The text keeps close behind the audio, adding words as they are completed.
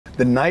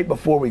The night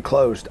before we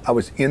closed, I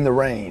was in the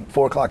rain,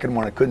 4 o'clock in the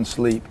morning, I couldn't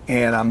sleep,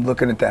 and I'm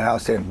looking at that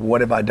house saying,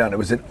 what have I done? It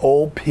was an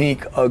old,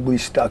 pink, ugly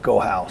stucco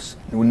house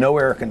with no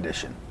air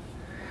conditioning,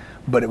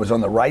 but it was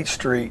on the right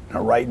street, in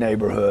the right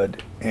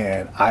neighborhood,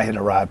 and I had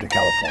arrived in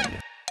California.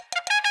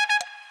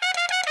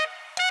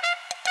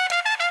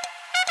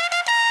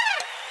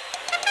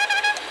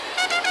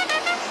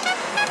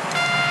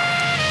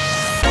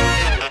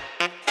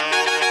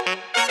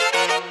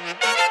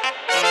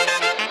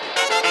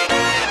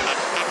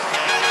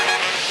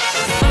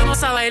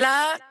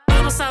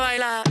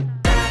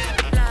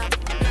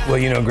 Well,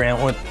 you know, Grant,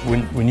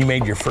 when you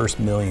made your first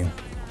million.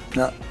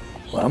 No,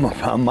 well,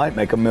 I might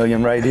make $1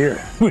 million right here.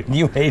 When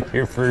you made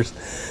your first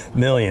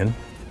million.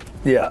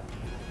 Yeah.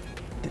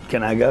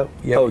 Can I go?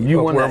 Yeah. Oh,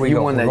 you won that.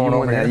 You won that. You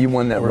won that. You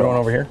won that. We're going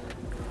over here.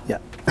 Yeah.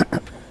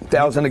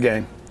 $1,000 a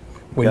game.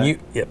 When you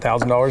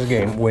 $1,000 a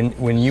game.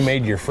 When you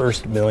made your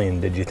first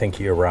million, did you think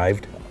you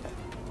arrived?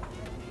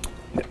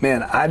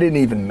 Man, I didn't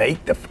even make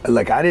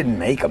I didn't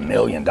make $1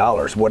 million.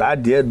 What I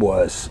did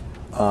was,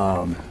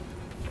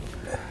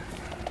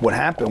 what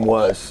happened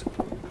was,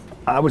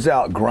 I was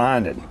out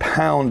grinding,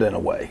 pounding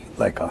away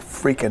like a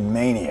freaking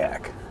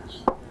maniac.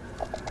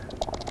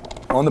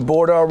 On the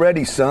board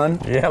already, son.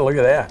 Yeah, look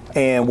at that.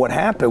 And what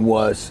happened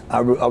was, I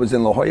was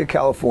in La Jolla,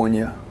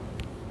 California,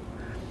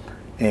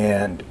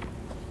 and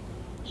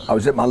I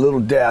was at my little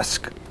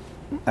desk.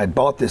 I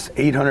bought this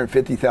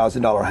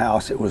 $850,000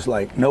 house. It was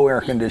like no air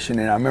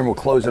conditioning. I remember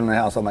closing on the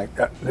house. I'm like,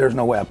 there's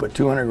no way. I put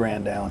 200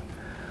 grand down.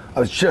 I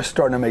was just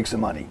starting to make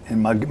some money,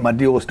 and my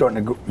deal was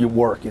starting to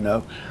work, you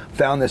know.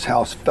 Found this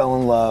house, fell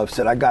in love,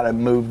 said I gotta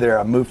move there.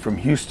 I moved from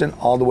Houston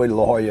all the way to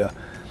La Jolla.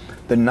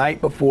 The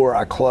night before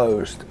I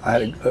closed,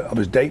 I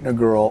was dating a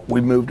girl.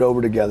 We moved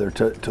over together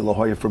to La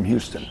Jolla from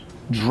Houston.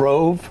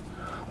 Drove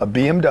a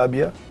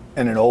BMW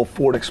and an old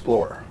Ford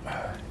Explorer.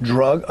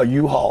 Drug a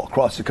U-Haul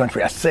across the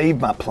country. I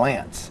saved my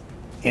plants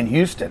in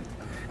Houston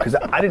because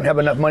I didn't have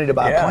enough money to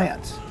buy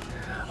plants.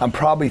 I'm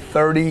probably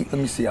 30, let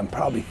me see, I'm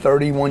probably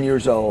 31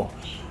 years old.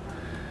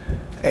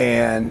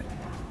 And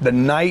the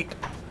night,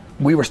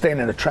 we were staying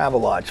in a travel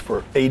lodge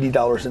for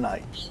 $80 a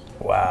night.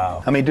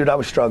 Wow. I mean, dude, I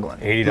was struggling.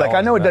 $80 like, I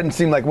know it a doesn't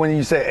seem like when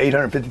you say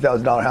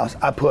 $850,000 house,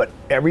 I put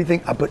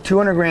everything, I put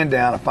 200 grand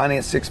down, I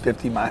financed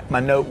 650. My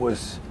note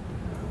was,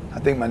 I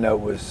think my note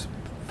was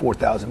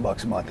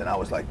 $4,000 a month, and I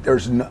was like,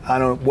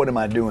 what am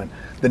I doing?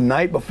 The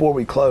night before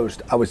we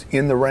closed, I was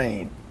in the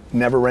rain.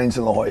 Never rains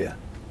in La Jolla.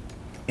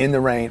 In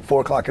the rain,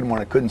 4 o'clock in the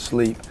morning, I couldn't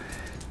sleep.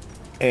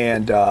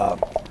 And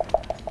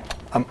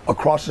I'm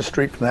across the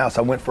street from the house.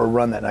 I went for a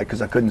run that night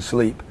because I couldn't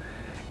sleep.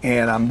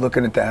 And I'm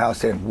looking at that house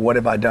saying, what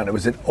have I done? It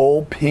was an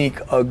old, pink,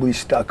 ugly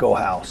stucco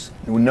house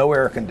with no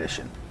air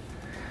conditioning.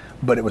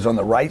 But it was on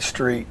the right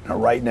street, in the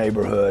right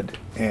neighborhood,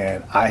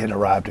 and I had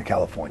arrived in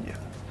California.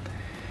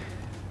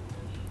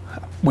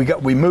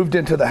 We moved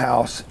into the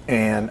house,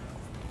 and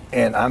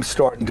I'm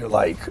starting to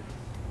like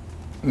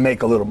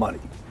make a little money.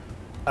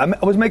 I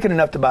was making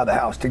enough to buy the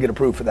house, to get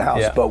approved for the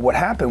house. Yeah. But what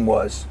happened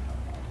was,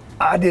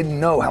 I didn't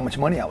know how much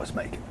money I was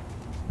making.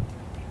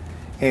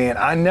 And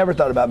I never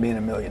thought about being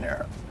a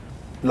millionaire.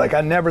 Like,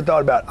 I never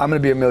thought about, I'm gonna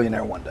be a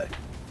millionaire one day.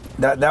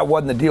 That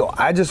wasn't the deal.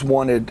 I just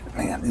wanted,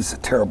 man, these are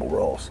terrible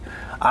roles.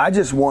 I was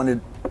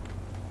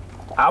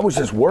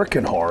just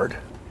working hard,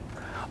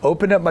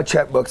 opened up my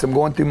checkbooks, I'm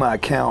going through my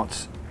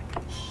accounts,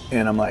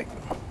 and I'm like,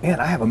 man,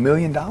 I have $1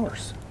 million.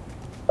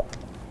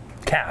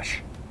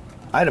 Cash.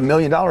 I had $1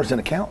 million in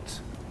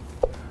accounts.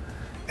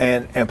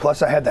 And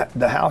plus I had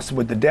the house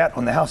with the debt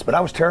on the house, but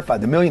I was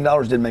terrified. The $1 million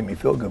didn't make me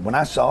feel good. When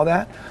I saw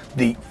that,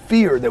 the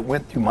fear that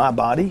went through my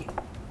body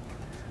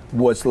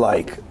was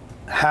like,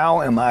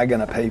 how am I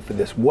gonna pay for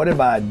this? What have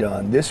I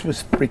done? This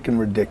was freaking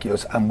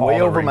ridiculous. I'm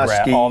way over my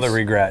skis. All the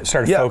regret.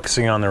 Started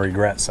focusing on the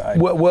regret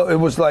side. Well, it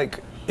was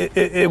like,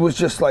 it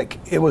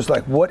was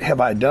like, what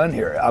have I done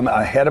here? I'm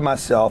ahead of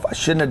myself. I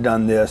shouldn't have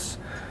done this.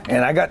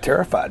 And I got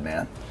terrified,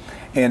 man.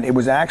 And it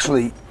was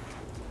actually,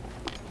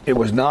 it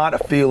was not a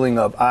feeling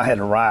of I had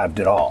arrived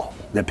at all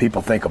that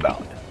people think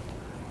about.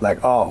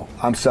 Like, oh,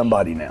 I'm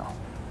somebody now.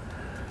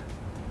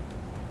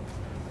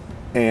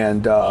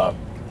 And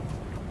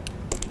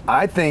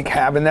I think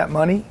having that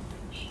money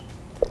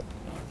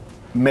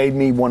made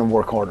me want to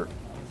work harder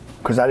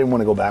because I didn't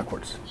want to go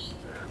backwards.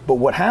 But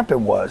what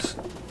happened was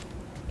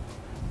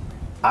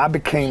I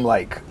became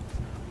like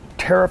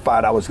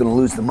terrified I was going to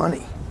lose the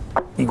money.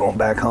 You going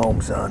back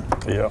home, son.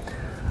 Yeah.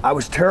 I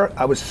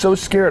was so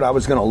scared I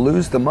was going to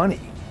lose the money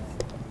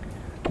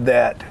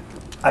that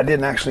I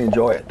didn't actually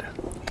enjoy it.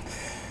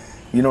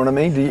 You know what I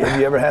mean? Have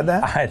you ever had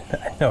that?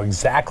 I know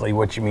exactly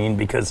what you mean,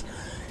 because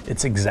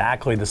it's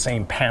exactly the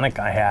same panic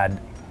I had,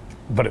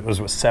 but it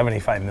was with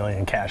 75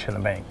 million cash in the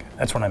bank.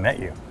 That's when I met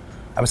you.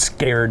 I was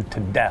scared to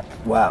death.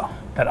 Wow.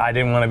 That I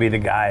didn't want to be the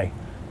guy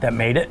that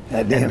made it.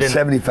 That damn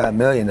 75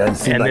 million doesn't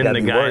seem like I'd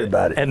be worried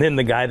about it. And then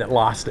the guy that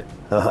lost it.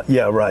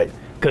 Yeah, right.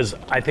 Because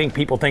I think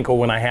people think, oh,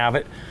 when I have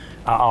it,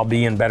 I'll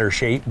be in better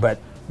shape, but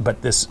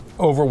this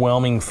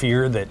overwhelming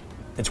fear that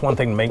it's one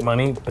thing to make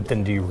money, but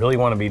then do you really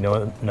want to be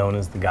known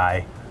as the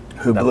guy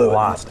Who that blew it.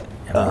 lost it.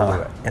 And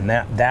blew it. And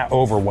that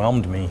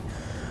overwhelmed me.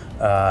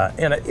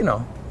 And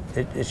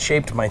it, it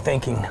shaped my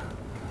thinking.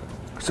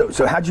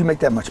 So how'd you make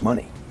that much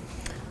money?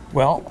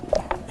 Well,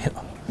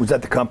 was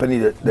that the company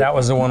that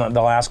was the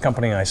last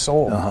company I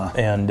sold.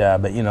 And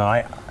but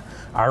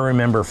I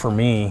remember for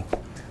me,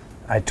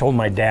 I told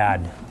my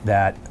dad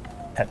that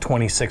at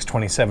 26,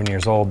 27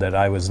 years old that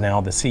I was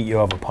now the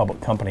CEO of a public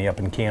company up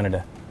in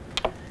Canada.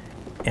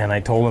 And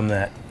I told him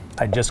that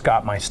I just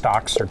got my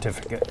stock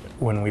certificate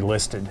when we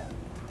listed,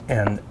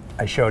 and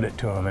I showed it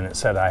to him, and it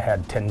said I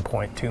had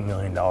 $10.2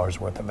 million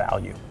worth of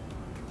value.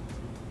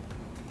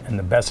 And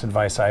the best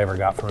advice I ever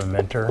got from a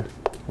mentor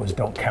was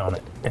don't count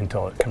it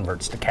until it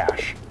converts to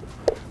cash.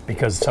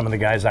 Because some of the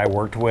guys I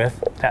worked with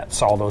that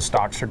saw those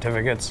stock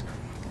certificates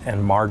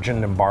and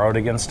margined and borrowed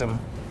against them,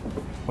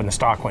 when the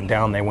stock went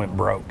down, they went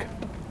broke.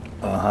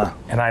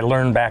 And I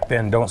learned back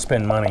then, don't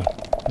spend money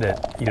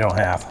that you don't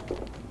have.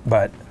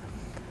 But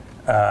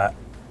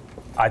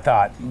I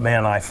thought,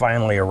 man, I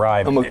finally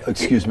arrived.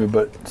 Excuse me,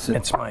 but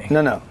it's my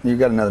no. You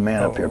got another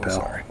man up here, pal.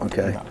 Sorry.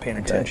 Okay, I'm not paying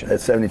attention. At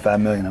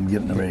 $75 million, I'm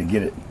getting ready to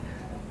get it.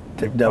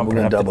 We're Bumping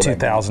gonna up double to that.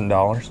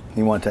 $2,000.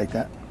 You want to take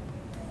that?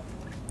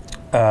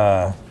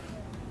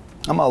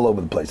 I'm all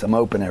over the place. I'm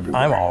open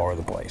everywhere. I'm all over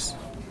the place,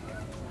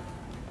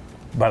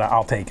 but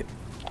I'll take it.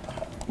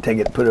 Take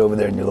it, put it over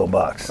there in your little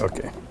box.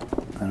 Okay.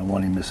 I don't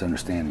want any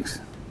misunderstandings.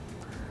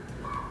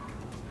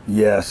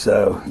 Yeah,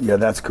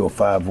 that's cool.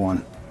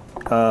 5-1.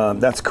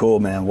 That's cool,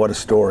 man. What a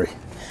story.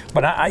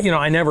 But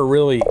I never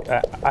really.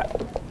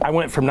 I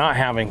went from not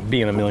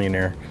being a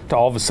millionaire to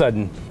all of a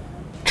sudden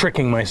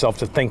tricking myself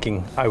to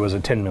thinking I was a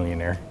 10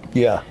 millionaire.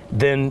 Yeah.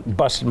 Then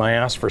busted my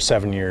ass for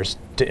 7 years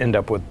to end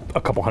up with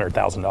a couple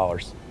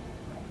 $100,000,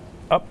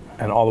 up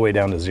and all the way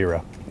down to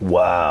zero.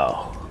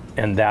 Wow.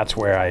 And that's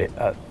where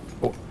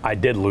I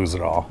did lose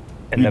it all.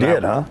 And you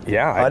did, huh?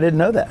 Yeah. I didn't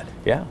know that.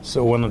 Yeah.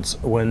 So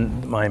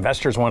when my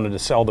investors wanted to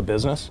sell the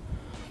business,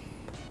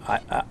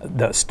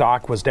 the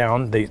stock was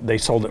down. They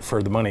sold it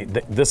for the money.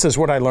 This is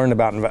what I learned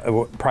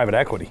about private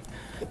equity.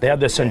 They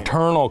had this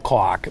internal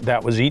clock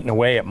that was eating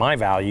away at my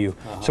value.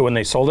 So when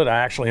they sold it, I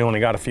actually only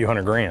got a few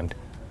 $100,000.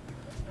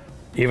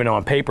 Even though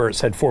on paper it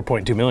said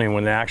 4.2 million,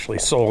 when they actually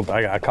sold,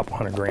 I got a couple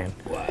 $100,000.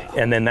 Wow.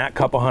 And then that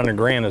couple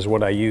 $100,000 is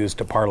what I used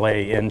to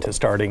parlay into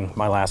starting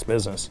my last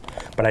business.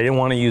 But I didn't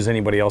want to use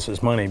anybody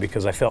else's money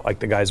because I felt like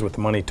the guys with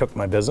the money took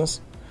my business.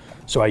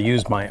 So I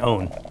used my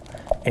own.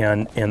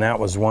 And that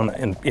was one,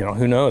 and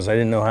who knows, I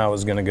didn't know how it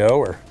was going to go.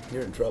 Or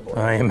you're in trouble.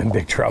 I am in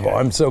big trouble. Yeah.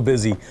 I'm so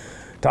busy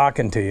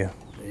talking to you.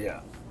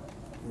 Yeah.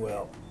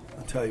 Well,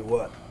 I'll tell you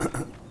what.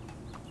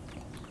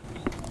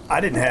 I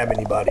didn't have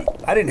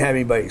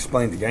anybody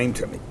explain the game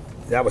to me.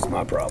 That was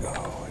my problem.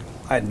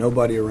 I had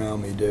nobody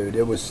around me, dude.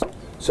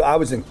 So I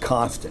was in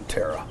constant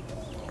terror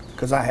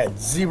because I had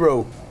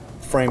zero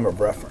frame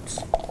of reference.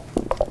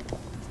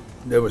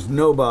 There was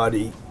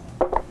nobody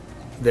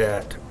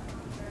that,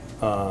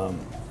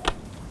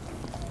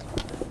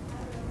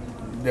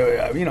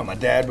 my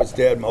dad was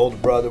dead, my older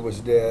brother was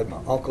dead, my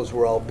uncles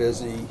were all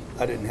busy.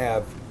 I didn't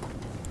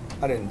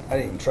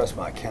even trust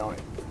my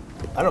accountant.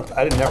 I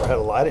didn't have a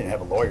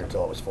lawyer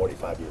until I was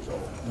 45 years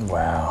old.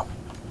 Wow.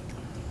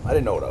 I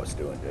didn't know what I was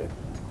doing, dude.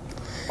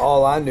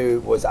 All I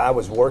knew was I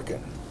was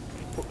working.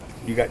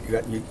 You got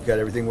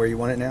everything where you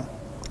want it now?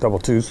 Double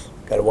twos.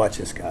 Got to watch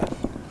this guy.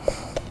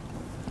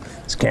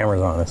 This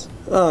camera's on us.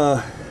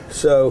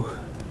 So,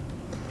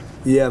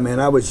 yeah, man,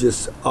 I was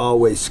just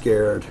always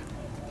scared.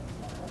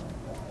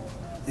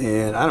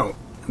 And I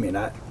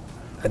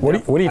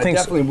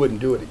definitely wouldn't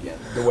do it again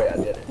the way I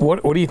did it.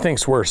 What do you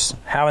think's worse?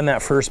 Having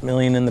that first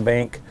million in the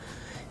bank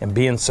and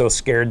being so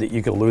scared that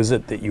you could lose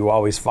it that you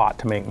always fought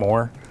to make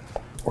more?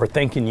 Or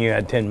thinking you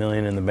had 10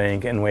 million in the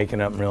bank and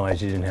waking up and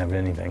realize you didn't have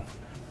anything?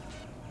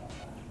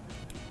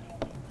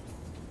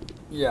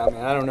 Yeah, I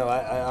mean, I don't know.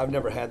 I've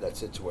never had that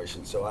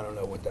situation, so I don't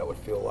know what that would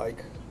feel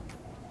like.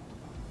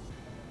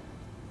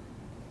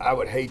 I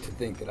would hate to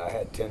think that I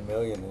had 10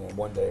 million and then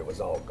one day it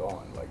was all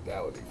gone. Like,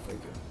 that would be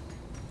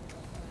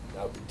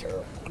that would be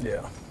terrible.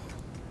 Yeah. What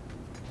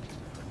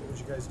would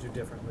you guys do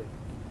differently?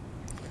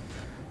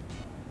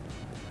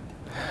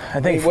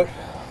 I think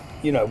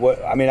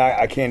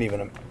I can't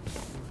even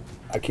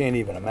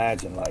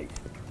imagine, like,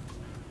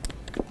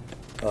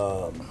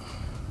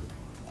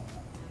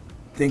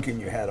 thinking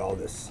you had all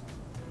this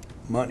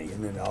money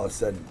and then all of a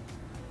sudden,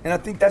 and I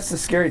think that's the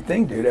scary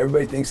thing, dude.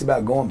 Everybody thinks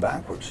about going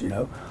backwards,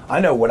 I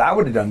know what I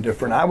would have done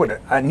different.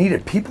 I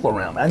needed people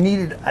around me. I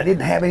didn't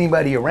have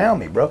anybody around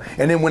me, bro.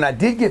 And then when I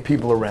did get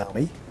people around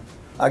me,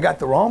 I got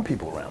the wrong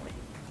people around me.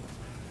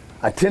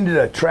 I tended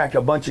to attract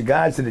a bunch of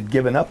guys that had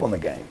given up on the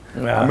game.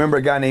 Yeah. I remember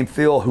a guy named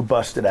Phil who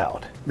busted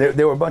out.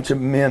 There were a bunch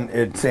of men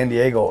in San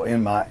Diego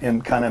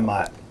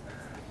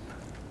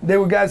they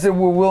were guys that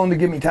were willing to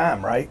give me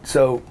time, right?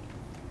 So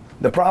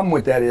the problem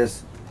with that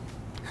is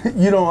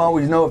you don't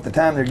always know if the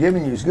time they're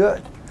giving you is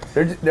good.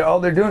 All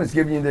they're doing is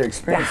giving you their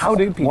experience. How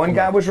do people One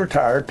guy was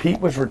retired, Pete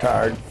was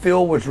retired,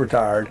 Phil was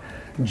retired,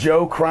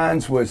 Joe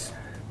Crines was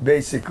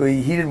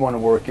basically, he didn't want to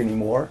work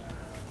anymore.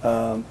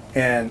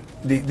 And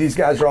these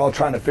guys are all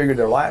trying to figure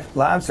their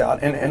lives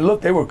out. And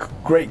look, they were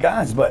great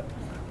guys, but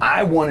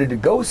I wanted to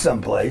go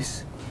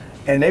someplace,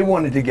 and they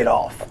wanted to get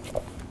off.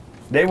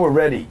 They were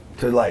ready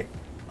to, like,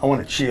 I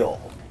want to chill.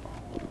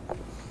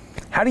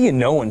 How do you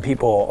know when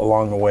people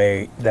along the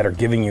way that are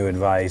giving you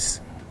advice,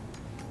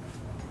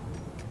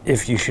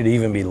 if you should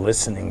even be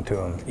listening to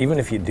them, even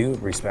if you do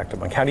respect them?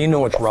 Like, how do you know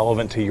what's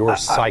relevant to your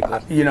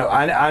cycle?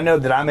 I know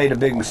that I made a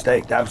big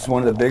mistake. That was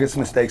one of the biggest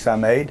mistakes I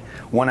made.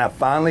 When I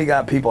finally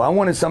got people, I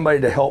wanted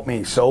somebody to help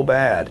me so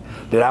bad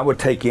that I would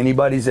take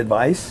anybody's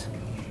advice.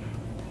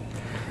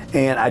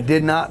 And I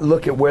did not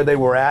look at where they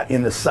were at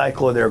in the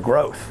cycle of their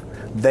growth.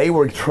 They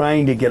were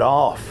trying to get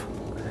off.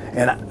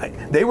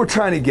 And they were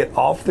trying to get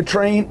off the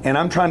train, and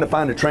I'm trying to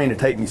find a train to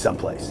take me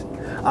someplace.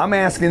 I'm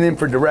asking them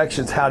for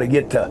directions how to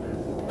get to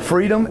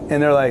freedom,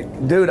 and they're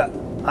like, dude,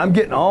 I'm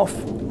getting off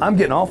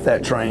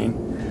that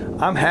train.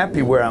 I'm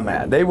happy where I'm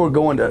at. They were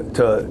going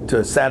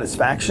to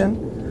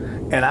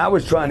satisfaction, and I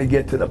was trying to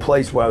get to the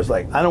place where I was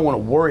like, I don't want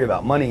to worry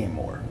about money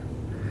anymore.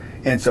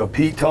 And so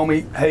Pete told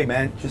me, hey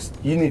man,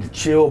 you need to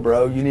chill,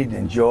 bro. You need to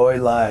enjoy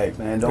life,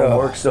 man. Don't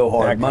work so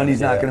hard.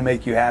 Money's not going to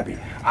make you happy.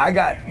 I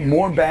got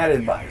more bad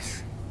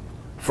advice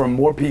from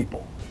more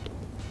people.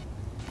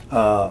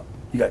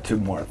 You got two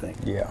more, I think.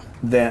 Yeah.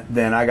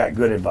 Then I got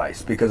good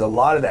advice, because a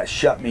lot of that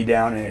shut me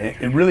down, and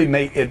it really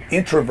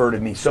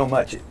introverted me so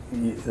much.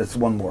 That's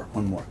one more.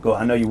 Go.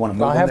 I know you want to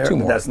move. I have there, two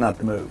more. But that's not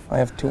the move. I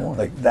have 2 more.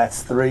 Like,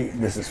 that's 3.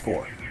 This is 4.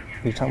 What are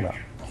you talking about?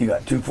 You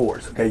got 2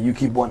 4s. Okay, you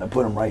keep wanting to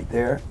put them right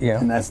there. Yeah.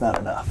 And that's not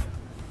enough.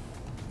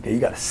 Okay, you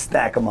got to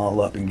stack them all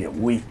up and get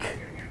weak.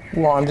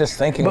 Well, I'm just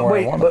thinking. But where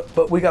wait, I want it.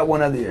 but we got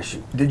one other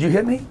issue. Did you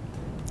hit me?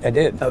 I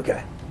did.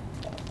 Okay.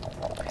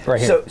 Right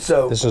here.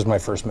 So this is my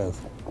first move.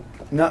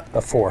 No.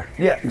 A 4.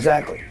 Yeah,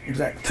 exactly.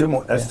 2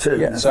 more. That's 2.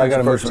 Yeah, That's so I got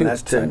to first move 2.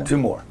 one. That's 2. 2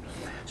 more.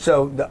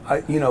 So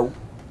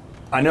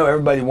I know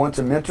everybody wants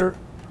a mentor.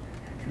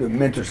 The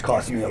mentors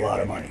cost me a lot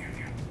of money,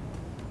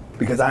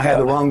 because I had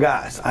the wrong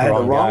guys. I had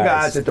the wrong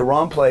guys at the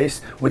wrong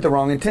place with the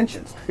wrong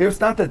intentions. It's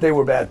not that they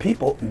were bad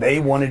people. They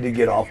wanted to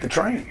get off the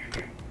train.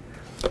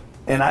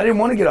 And I didn't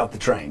want to get off the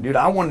train, dude.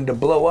 I wanted to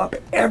blow up.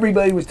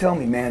 Everybody was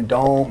telling me, man,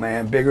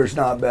 bigger's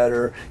not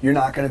better. You're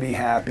not going to be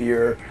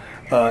happier.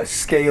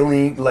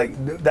 Scaling, like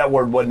that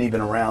word wasn't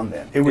even around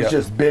then. It was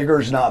just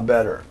bigger's not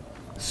better.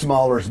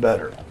 Smaller's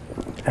better.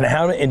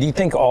 And do you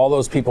think all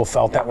those people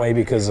felt that way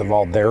because of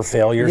all their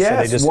failures? Yes, so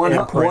they just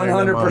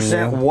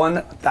 100%,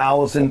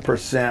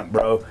 1,000%,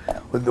 bro.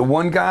 The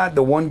one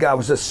guy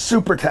was a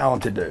super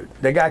talented dude.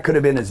 That guy could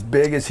have been as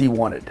big as he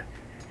wanted.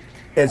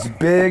 As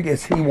big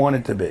as he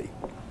wanted to be.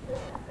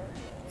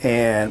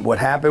 And what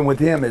happened with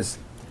him is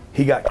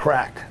he got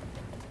cracked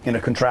in a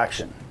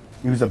contraction.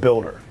 He was a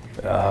builder.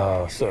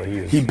 Oh, so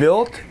he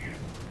built,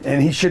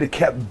 and he should have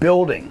kept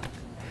building.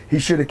 He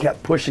should have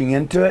kept pushing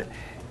into it,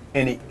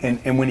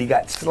 and when he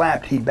got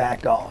slapped, he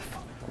backed off.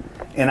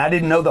 And I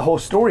didn't know the whole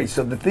story.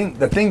 So the thing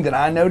that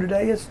I know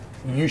today is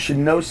you should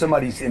know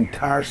somebody's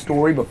entire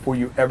story before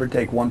you ever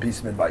take one piece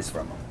of advice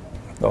from them.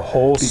 The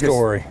whole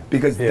story.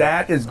 Because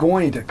that is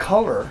going to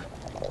color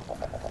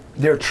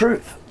their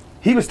truth.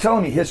 He was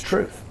telling me his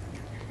truth.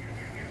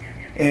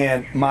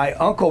 And my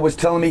uncle was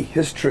telling me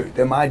his truth,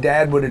 and my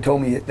dad would have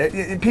told me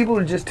that. People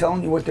are just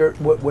telling you what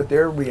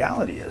their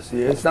reality is.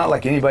 It's not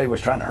like anybody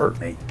was trying to hurt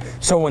me.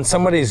 So when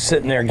somebody's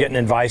sitting there getting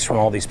advice from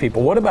all these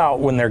people, what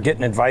about when they're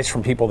getting advice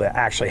from people that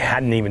actually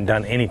hadn't even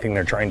done anything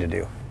they're trying to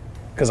do?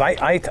 Because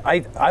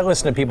I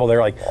listen to people,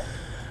 they're like,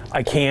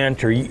 I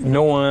can't, or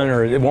no one,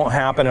 or it won't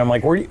happen. And I'm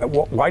like,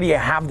 why do you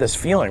have this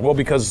feeling? Well,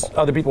 because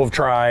other people have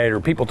tried, or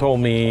people told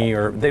me,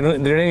 or they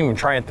didn't even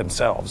try it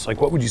themselves.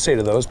 Like, what would you say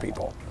to those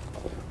people?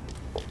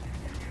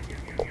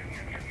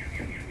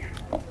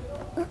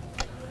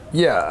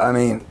 Yeah, I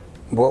mean,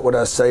 what would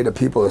I say to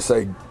people that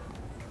say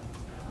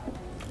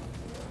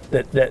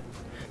that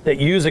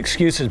use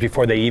excuses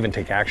before they even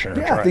take action?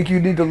 Yeah, I think you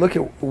need to look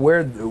at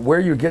where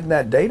you're getting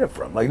that data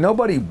from. Like,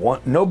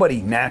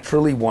 nobody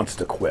naturally wants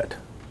to quit.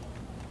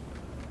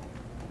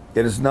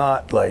 It is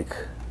not like,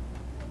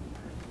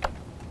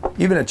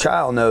 even a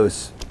child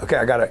knows, okay,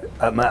 I'm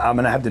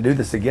gonna have to do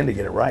this again to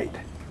get it right.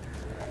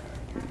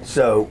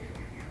 So,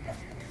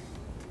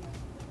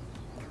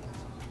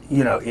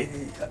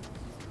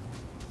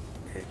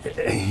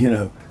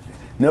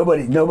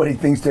 nobody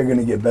thinks they're going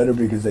to get better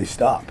because they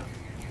stop.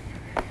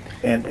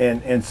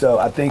 And so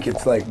I think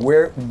it's like,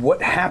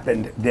 what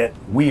happened that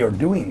we are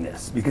doing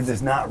this, because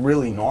it's not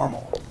really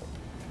normal.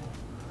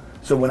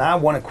 So when I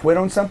want to quit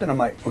on something, I'm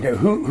like, okay,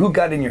 who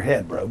got in your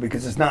head, bro?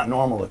 Because it's not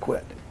normal to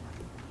quit.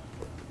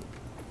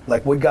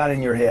 Like, what got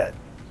in your head?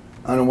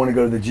 I don't want to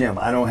go to the gym.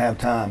 I don't have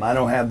time.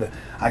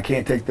 I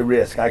can't take the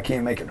risk. I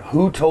can't make it.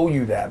 Who told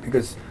you that?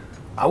 Because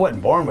I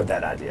wasn't born with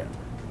that idea.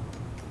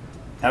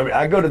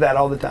 I go to that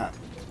all the time.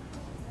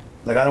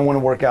 Like, I don't want to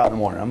work out in the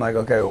morning. I'm like,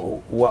 okay,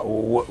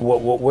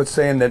 what's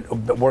saying that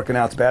working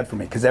out's bad for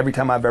me? Because every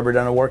time I've ever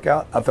done a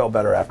workout, I felt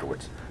better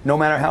afterwards. No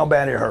matter how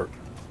bad it hurt,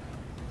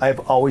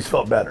 I've always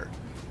felt better.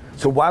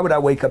 So why would I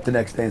wake up the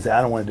next day and say,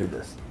 I don't want to do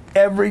this?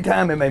 Every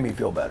time it made me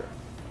feel better.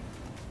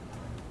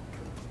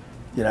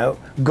 You know,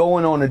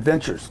 going on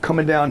adventures,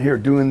 coming down here,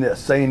 doing this,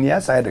 saying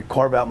yes. I had to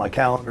carve out my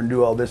calendar and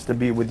do all this to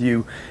be with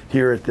you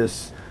here at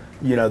this,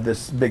 you know,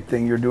 this big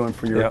thing you're doing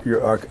for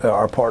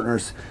our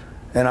partners.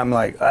 And I'm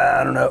like,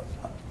 I don't know.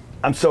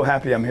 I'm so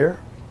happy I'm here.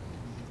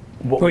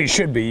 Well, you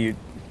should be.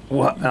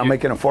 I'm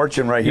making a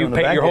fortune right here on the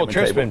Backgammon Your whole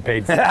trip's table. been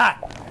paid for.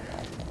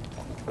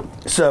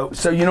 So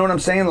you know what I'm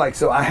saying? Like,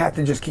 so I have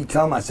to just keep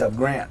telling myself,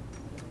 Grant,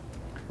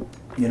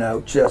 you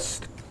know,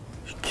 just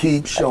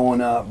keep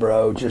showing up,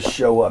 bro. Just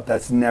show up.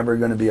 That's never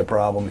going to be a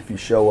problem. If you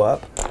show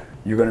up,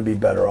 you're going to be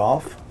better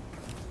off.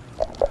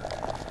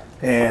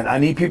 And I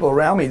need people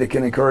around me that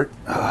can encourage.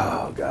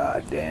 Oh,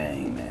 God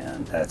dang,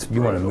 man. That's brutal.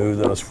 You want to move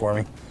those for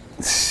me?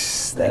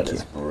 That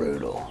is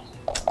brutal.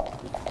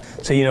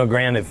 So, you know,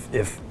 Grant,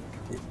 if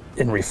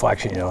in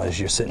reflection, you know, as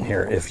you're sitting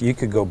here, if you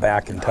could go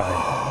back in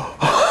time.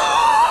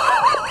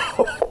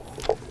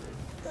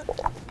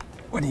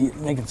 What are you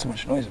making so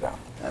much noise about?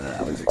 I don't know,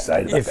 I was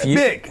excited about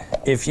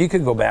that. If you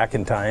could go back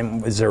in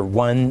time, is there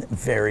one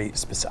very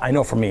specific, I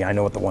know for me, I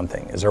know what the one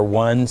thing, is there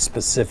one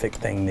specific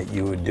thing that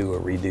you would do or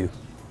redo?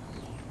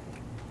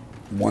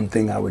 One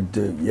thing I would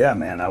do, yeah,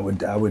 man, I would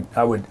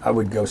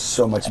go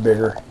so much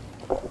bigger.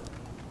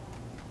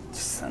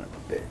 Son of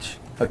a bitch.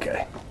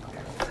 Okay.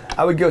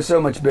 I would go so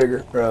much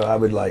bigger, bro. I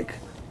would like,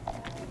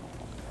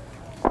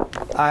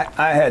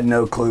 I had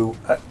no clue.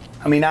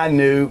 I mean, I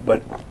knew,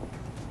 but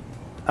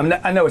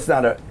I know it's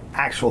not an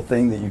actual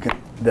thing that you can,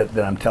 that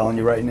I'm telling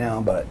you right now,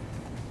 but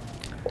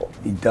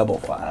he double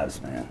fives,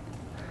 man.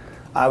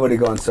 I would have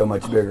gone so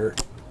much bigger.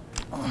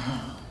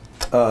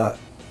 Yeah,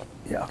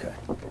 okay.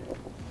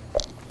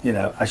 You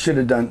know, I should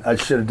have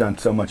done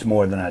so much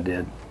more than I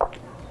did,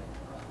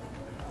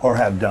 or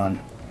have done,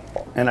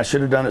 and I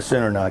should have done it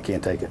sooner. No, I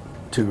can't take it.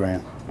 $2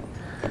 grand.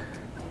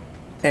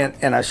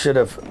 And I should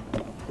have.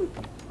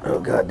 Oh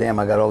God damn!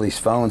 I got all these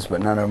phones,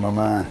 but none of them are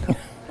mine.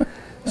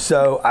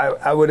 So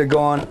I would have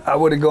gone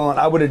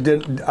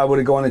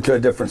into a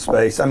different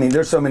space. I mean,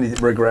 there's so many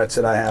regrets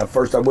that I have.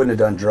 First, I wouldn't have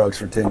done drugs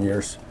for 10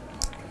 years.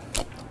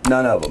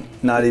 None of them,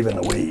 not even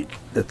the weed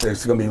that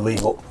there's going to be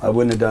legal. I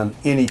wouldn't have done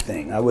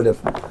anything. I would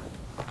have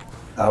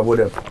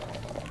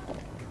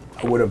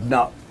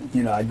not,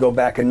 you know, I'd go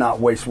back and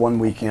not waste one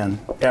weekend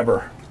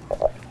ever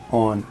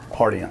on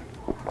partying.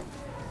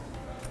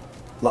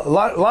 A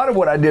lot of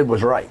what I did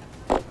was right.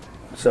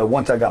 So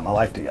once I got my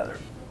life together.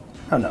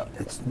 Oh no,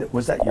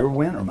 was that your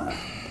win or mine?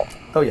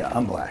 Oh yeah,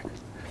 I'm black.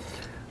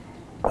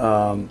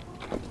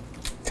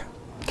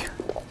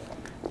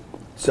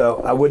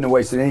 So I wouldn't have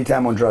wasted any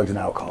time on drugs and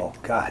alcohol.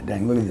 God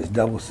dang, look at this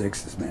double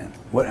sixes, man.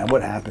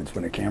 What happens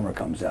when the camera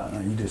comes out?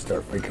 You just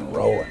start freaking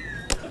rolling.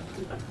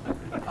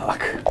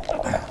 Fuck.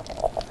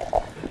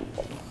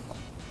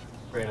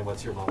 Brandon,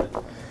 what's your moment?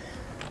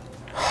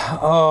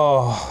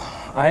 Oh,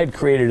 I had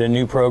created a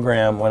new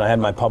program when I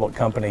had my public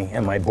company,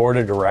 and my board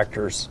of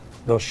directors,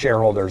 those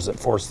shareholders that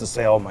forced the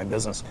sale of my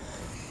business,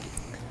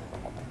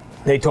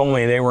 they told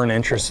me they weren't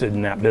interested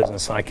in that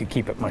business and I could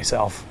keep it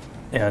myself,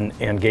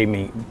 and gave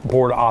me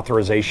board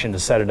authorization to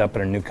set it up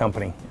in a new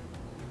company.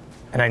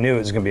 And I knew it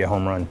was going to be a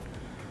home run.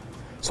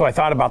 So I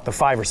thought about the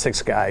 5 or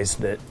 6 guys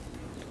that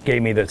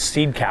gave me the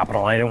seed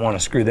capital. I didn't want to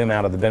screw them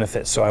out of the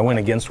benefits, so I went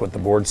against what the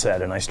board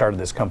said, and I started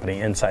this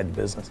company inside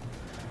the business.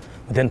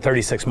 Within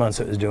 36 months,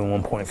 it was doing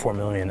 1.4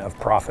 million of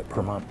profit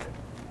per month.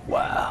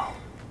 Wow.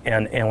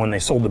 And when they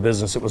sold the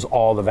business, it was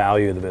all the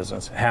value of the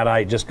business. Had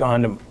I just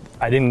gone to,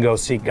 I didn't go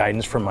seek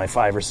guidance from my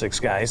 5 or 6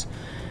 guys.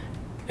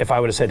 If I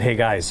would have said, hey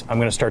guys, I'm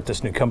going to start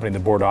this new company, the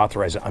board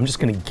authorized it, I'm just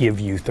going to give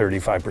you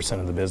 35%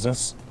 of the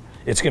business.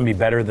 It's going to be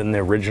better than the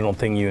original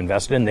thing you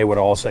invested in. They would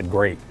have all said,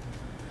 great.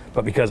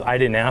 But because I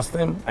didn't ask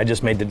them, I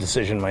just made the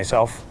decision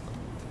myself.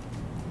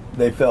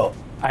 They felt.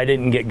 I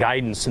didn't get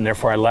guidance, and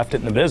therefore I left it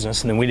in the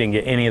business, and then we didn't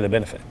get any of the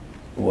benefit.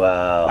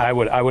 Wow. I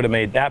would have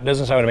made that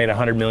business, I would have made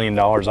 $100 million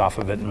off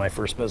of it in my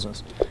first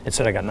business.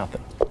 Instead, I got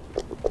nothing.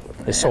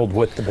 It sold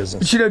with the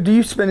business. But you know, do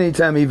you spend any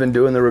time even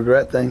doing the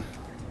regret thing?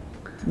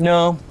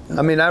 No.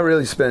 I mean, I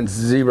really spend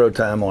 0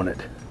 time on it.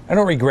 I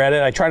don't regret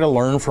it. I try to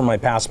learn from my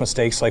past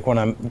mistakes. Like when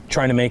I'm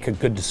trying to make a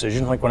good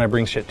decision, like when I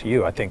bring shit to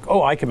you, I think,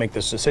 oh, I can make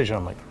this decision.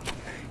 I'm like,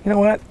 you know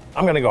what?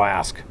 I'm going to go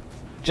ask.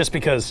 Just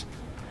because,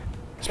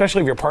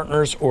 especially if you're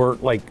partners, or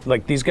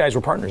like these guys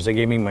were partners. They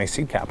gave me my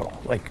seed capital.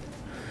 Like,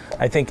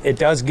 I think it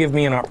does give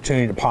me an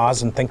opportunity to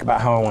pause and think about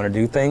how I want to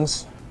do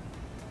things.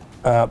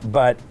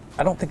 But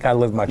I don't think I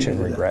live much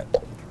in regret.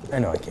 I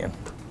know I can.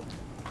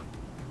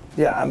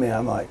 Yeah, I mean,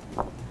 I'm like,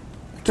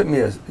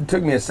 it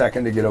took me a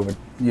second to get over,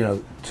 you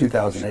know,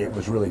 2008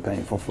 was really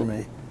painful for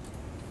me.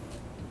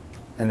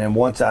 And then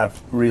once I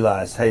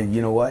realized, hey,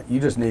 you know what? You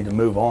just need to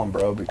move on,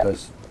 bro,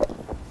 because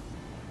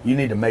you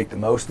need to make the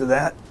most of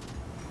that,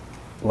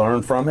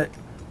 learn from it,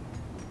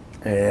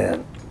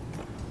 and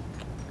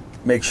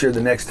make sure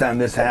the next time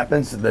this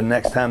happens, the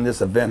next time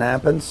this event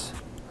happens,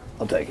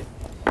 I'll take it.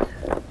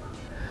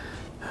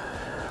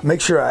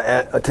 Make sure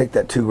I take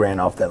that $2 grand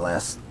off that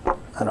last,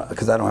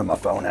 because I don't have my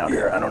phone out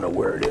here. I don't know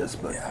where it is,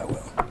 but yeah, I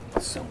will.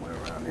 It's somewhere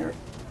around here.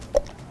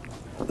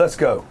 Let's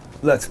go.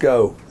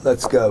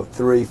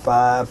 3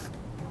 5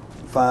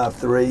 5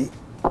 3.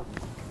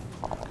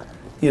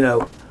 you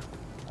know,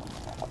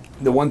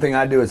 the one thing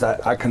I do is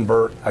I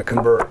convert.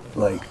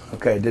 Like,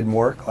 okay, it didn't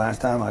work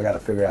last time. I got to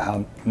figure out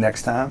how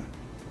next time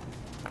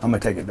I'm gonna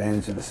take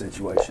advantage of the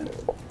situation.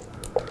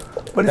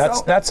 But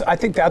I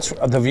think that's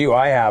the view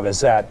I have, is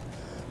that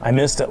I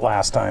missed it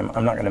last time.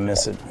 I'm not going to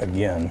miss it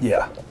again.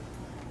 Yeah.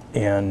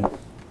 And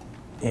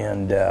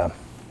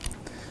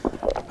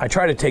I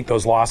try to take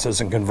those losses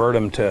and convert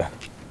them to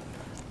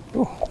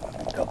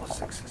double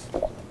sixes.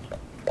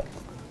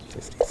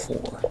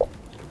 54.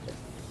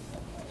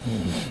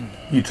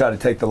 You try to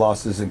take the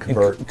losses and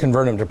convert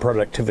them to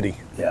productivity.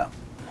 Yeah.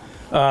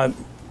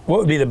 What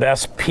would be the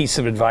best piece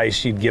of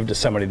advice you'd give to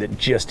somebody that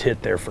just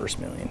hit their first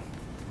million?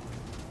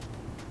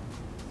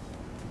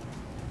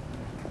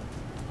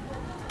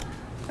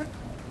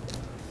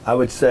 I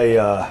would say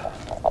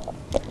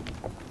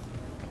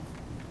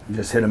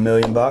just hit $1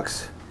 million. Come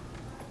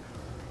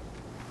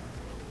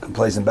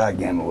play some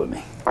backgammon with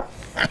me.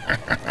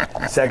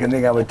 Second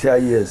thing I would tell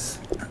you is,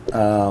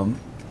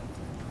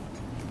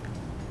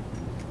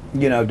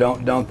 you know,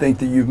 don't think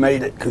that you've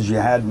made it because you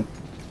hadn't.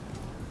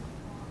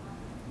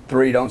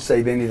 3, don't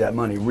save any of that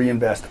money.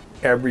 Reinvest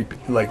leverage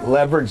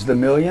the $1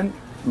 million,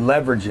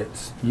 leverage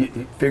it. You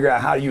figure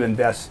out how you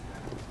invest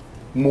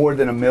more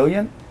than $1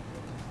 million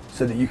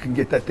so that you can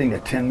get that thing to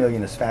 10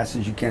 million as fast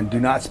as you can. Do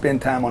not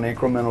spend time on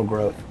incremental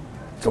growth.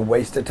 It's a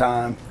waste of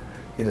time.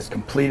 It is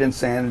complete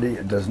insanity.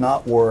 It does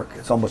not work.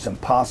 It's almost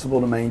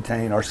impossible to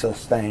maintain or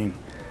sustain.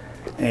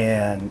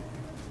 And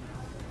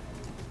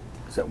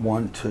is that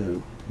 1,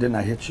 2? Didn't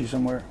I hit you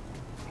somewhere?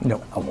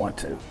 No. I want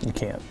to. You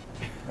can't.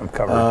 I'm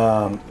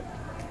covered.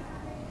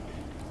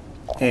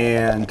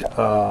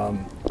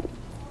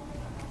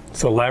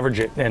 So leverage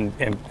it and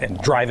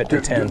drive it to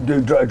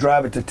 10.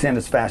 Drive it to 10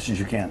 as fast as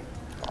you can.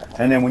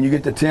 And then when you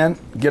get to 10,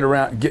 you're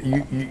going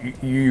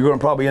to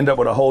probably end up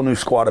with a whole new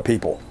squad of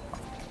people.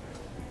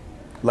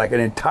 Like an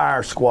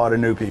entire squad of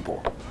new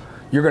people.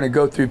 You're going to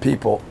go through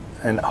people,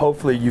 and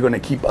hopefully you're going to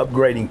keep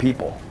upgrading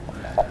people.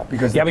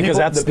 Because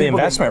that's the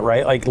investment,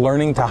 right? Like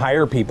learning to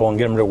hire people and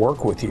get them to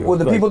work with you. Well,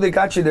 the people that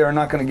got you there are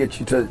not going to get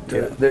you to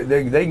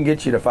they can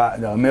get you to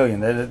 $1 million.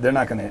 They're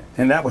not going to,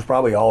 and that was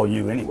probably all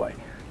you anyway.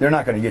 They're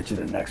not going to get you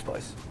to the next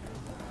place.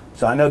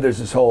 So I know there's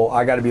this whole,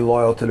 I got to be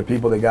loyal to the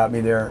people that got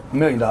me there. $1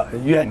 million,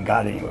 you hadn't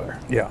got anywhere.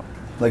 Yeah.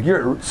 Like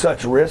you're at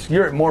such risk.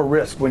 You're at more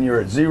risk when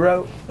you're at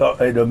zero, at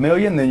 $1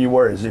 million than you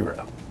were at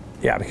 0.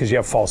 Yeah, because you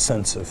have false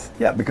sense of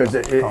because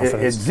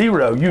at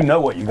 0, you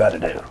know what you got to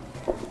do.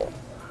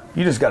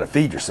 You just got to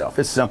feed yourself.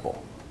 It's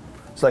simple.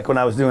 It's like when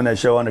I was doing that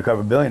show,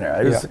 Undercover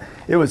Billionaire.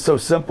 It was so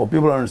simple.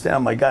 People don't understand. Oh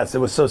my God, it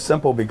was so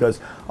simple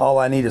because all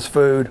I need is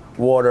food,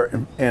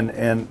 water, and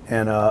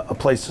a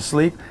place to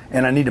sleep,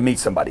 and I need to meet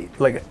somebody.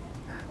 Like,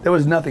 there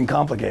was nothing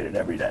complicated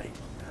every day.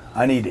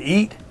 I need to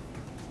eat.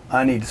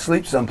 I need to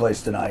sleep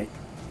someplace tonight.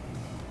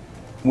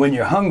 When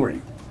you're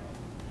hungry,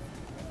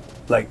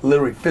 like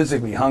literally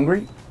physically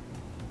hungry,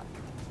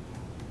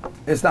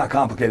 it's not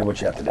complicated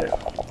what you have to do.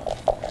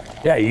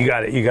 Yeah, you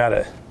got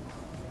it.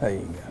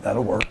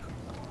 That'll work.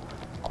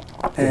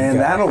 And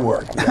that'll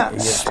work.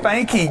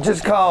 Spanky,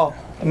 just call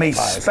me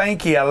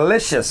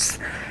Spanky-alicious.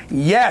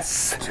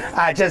 Yes,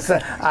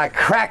 I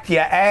cracked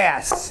your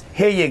ass.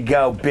 Here you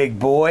go, big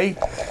boy.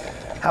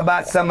 How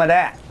about some of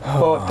that?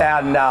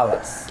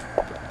 $4,000.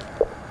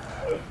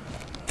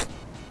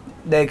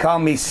 They call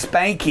me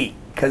Spanky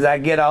because I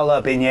get all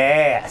up in your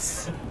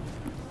ass.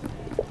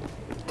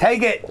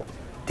 Take it.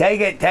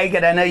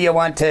 I know you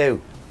want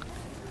to.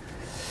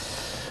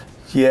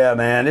 Yeah,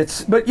 man.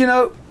 But you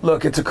know,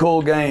 look, it's a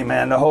cool game,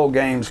 man. The whole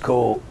game's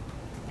cool.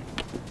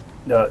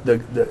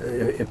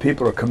 If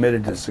people are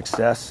committed to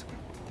success,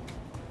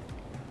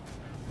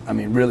 I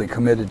mean, really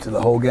committed to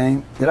the whole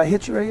game. Did I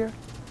hit you right here?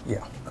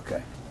 Yeah.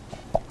 Okay.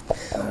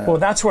 Well,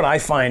 that's what I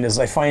find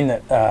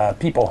that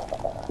people,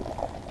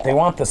 they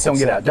want the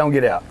success. Don't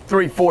get out.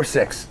 3, 4,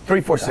 6.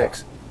 3, 4,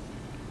 6.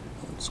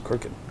 It's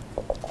crooked.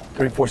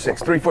 3, 4,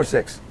 6. 3, 4,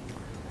 6.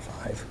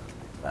 5.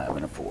 5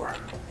 and a 4.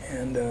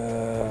 And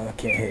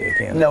can't hit it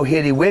again. No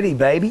hitty witty,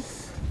 baby.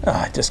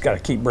 I just got to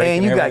keep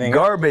breaking. And you got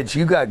garbage.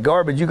 You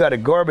got a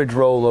garbage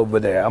roll over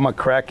there. I'm gonna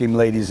crack him,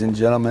 ladies and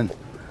gentlemen.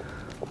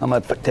 I'm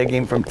gonna take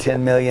him from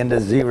 10 million to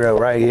 0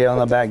 right here on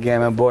the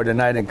backgammon board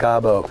tonight in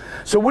Cabo.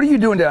 So what are you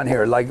doing down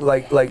here?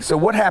 So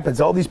what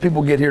happens? All these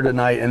people get here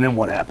tonight, and then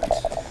what happens?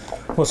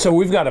 Well, so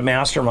we've got a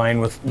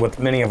mastermind with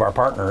many of our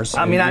partners.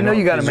 I mean, I know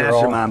you got a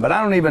mastermind, but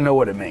I don't even know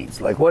what it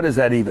means. Like, what does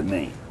that even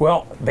mean?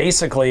 Well,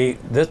 basically,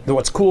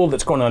 what's cool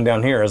that's going on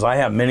down here is I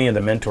have many of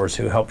the mentors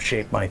who helped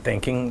shape my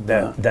thinking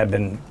that have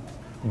been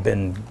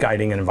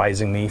guiding and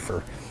advising me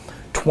for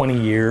 20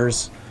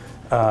 years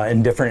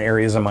in different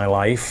areas of my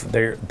life.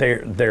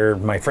 They're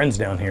my friends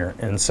down here,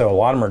 and so a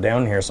lot of them are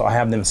down here. So I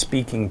have them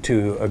speaking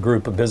to a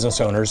group of business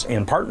owners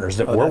and partners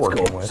that we're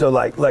working with. So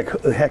like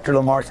Hector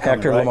Lamarck's coming,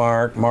 Hector right?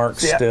 Lamarck, Mark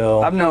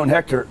Still. I've known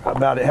Hector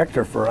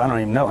for I don't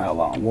even know how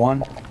long.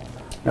 1?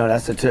 No,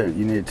 that's a 2.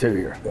 You need a 2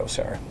 here. Oh,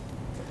 sorry.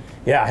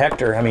 Yeah,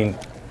 Hector. I mean,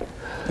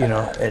 you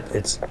know,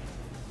 it's.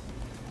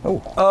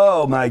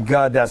 Oh my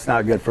God, that's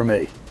not good for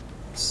me.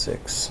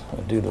 6.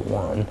 I'll do the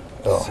 1.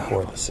 Oh,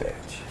 or the 6.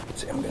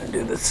 See, I'm gonna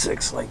do the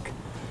 6 like.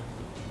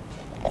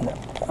 No,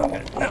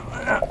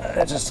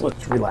 just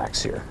let's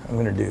relax here. I'm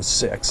gonna do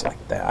 6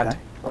 like that.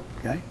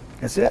 Okay.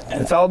 That's it.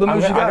 That's all the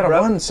moves you got, I got bro.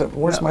 a 1. So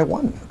where's my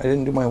 1? I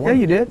didn't do my 1. Yeah,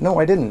 you did. No,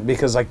 I didn't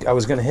because I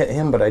was gonna hit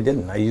him, but I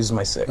didn't. I used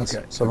my 6.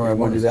 Okay. So I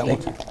want to do that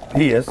one.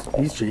 He is.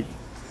 He's cheap.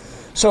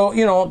 So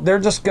you know, they're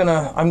just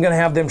gonna. I'm gonna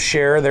have them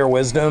share their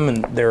wisdom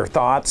and their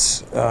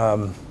thoughts.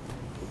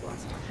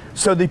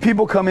 So the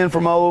people come in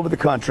from all over the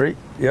country.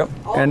 Yep.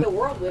 All over the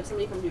world. We have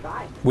somebody from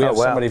Dubai. We have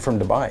wow. somebody from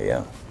Dubai.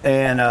 Yeah.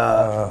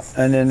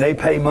 And then they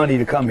pay money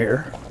to come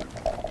here.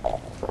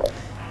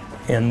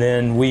 And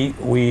then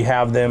we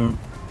have them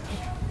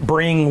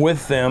bring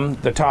with them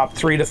the top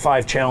 3 to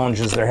 5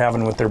 challenges they're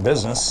having with their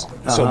business,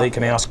 so they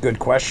can ask good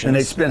questions. And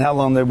they spend how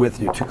long they're with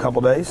you? A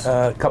couple days?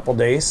 A couple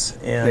days.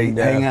 And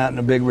They hang out in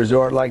a big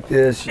resort like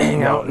this.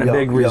 Hang out in a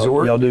big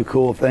resort. Y'all do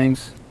cool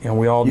things. And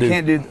we all You do.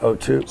 can't do. Oh,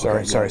 2. Sorry,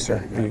 Okay, sorry, good,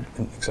 sir. good, good.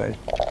 You excited?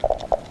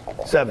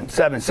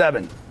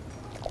 7.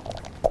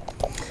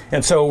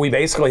 And so we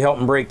basically help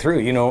them break through.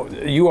 You know,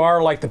 you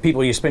are like the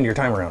people you spend your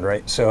time around,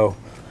 right? So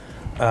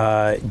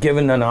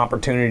given an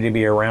opportunity to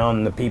be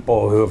around the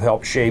people who have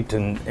helped shaped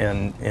and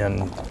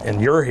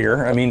you're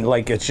here, I mean,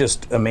 like, it's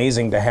just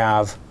amazing to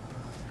have,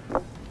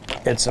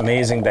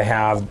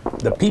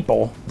 the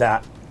people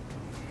that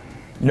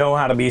know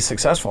how to be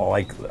successful.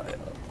 Like,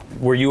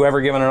 were you ever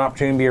given an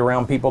opportunity to be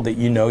around people that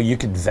you know you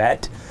could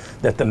vet,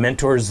 that the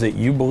mentors that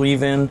you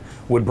believe in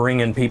would bring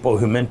in people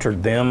who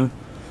mentored them?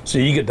 So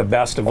you get the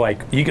best of,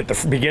 like, you get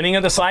the beginning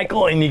of the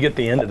cycle and you get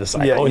the end of the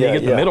cycle and you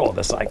get the middle of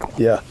the cycle.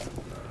 Yeah.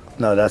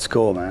 No, that's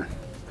cool, man.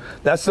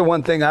 That's the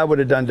one thing I would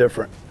have done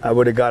different. I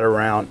would have got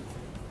around.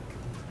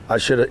 I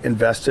should have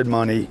invested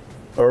money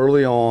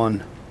early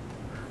on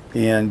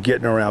in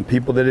getting around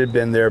people that had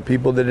been there,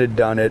 people that had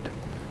done it,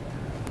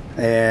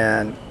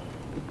 and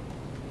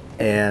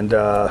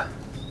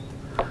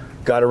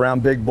got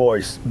around big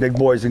boys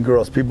and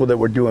girls, people that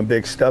were doing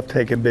big stuff,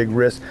 taking big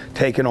risks,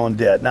 taking on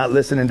debt, not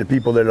listening to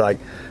people that are like,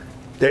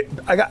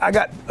 I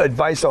got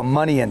advice on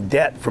money and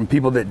debt from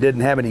people that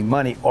didn't have any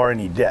money or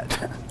any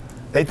debt.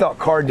 They thought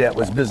car debt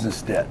was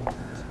business debt.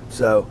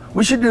 So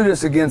we should do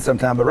this again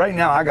sometime, but right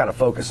now I got to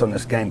focus on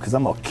this game because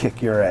I'm going to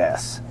kick your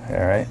ass. All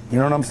right. You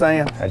know what I'm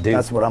saying? I do.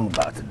 That's what I'm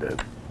about to do.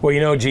 Well, you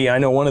know, G, I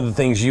know one of the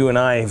things you and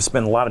I have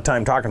spent a lot of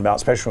time talking about,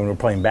 especially when we're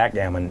playing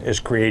backgammon, is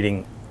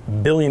creating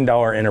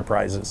billion-dollar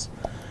enterprises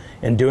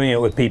and doing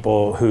it with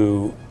people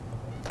who,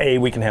 A,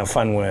 we can have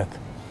fun with,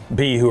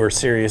 B, who are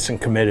serious and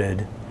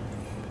committed.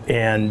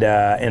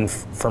 And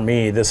for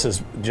me, this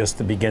is just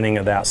the beginning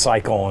of that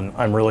cycle, and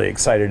I'm really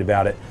excited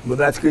about it. Well,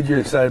 that's good you're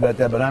excited about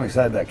that, but I'm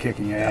excited about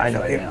kicking your ass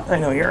right now. I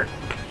know you're.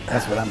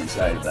 That's what I'm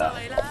excited about.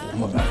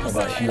 I'm about to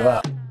bust you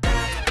up.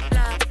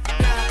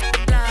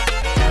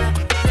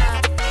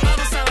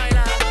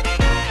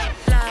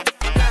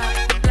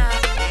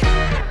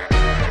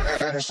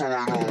 Vamos a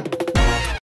bailar.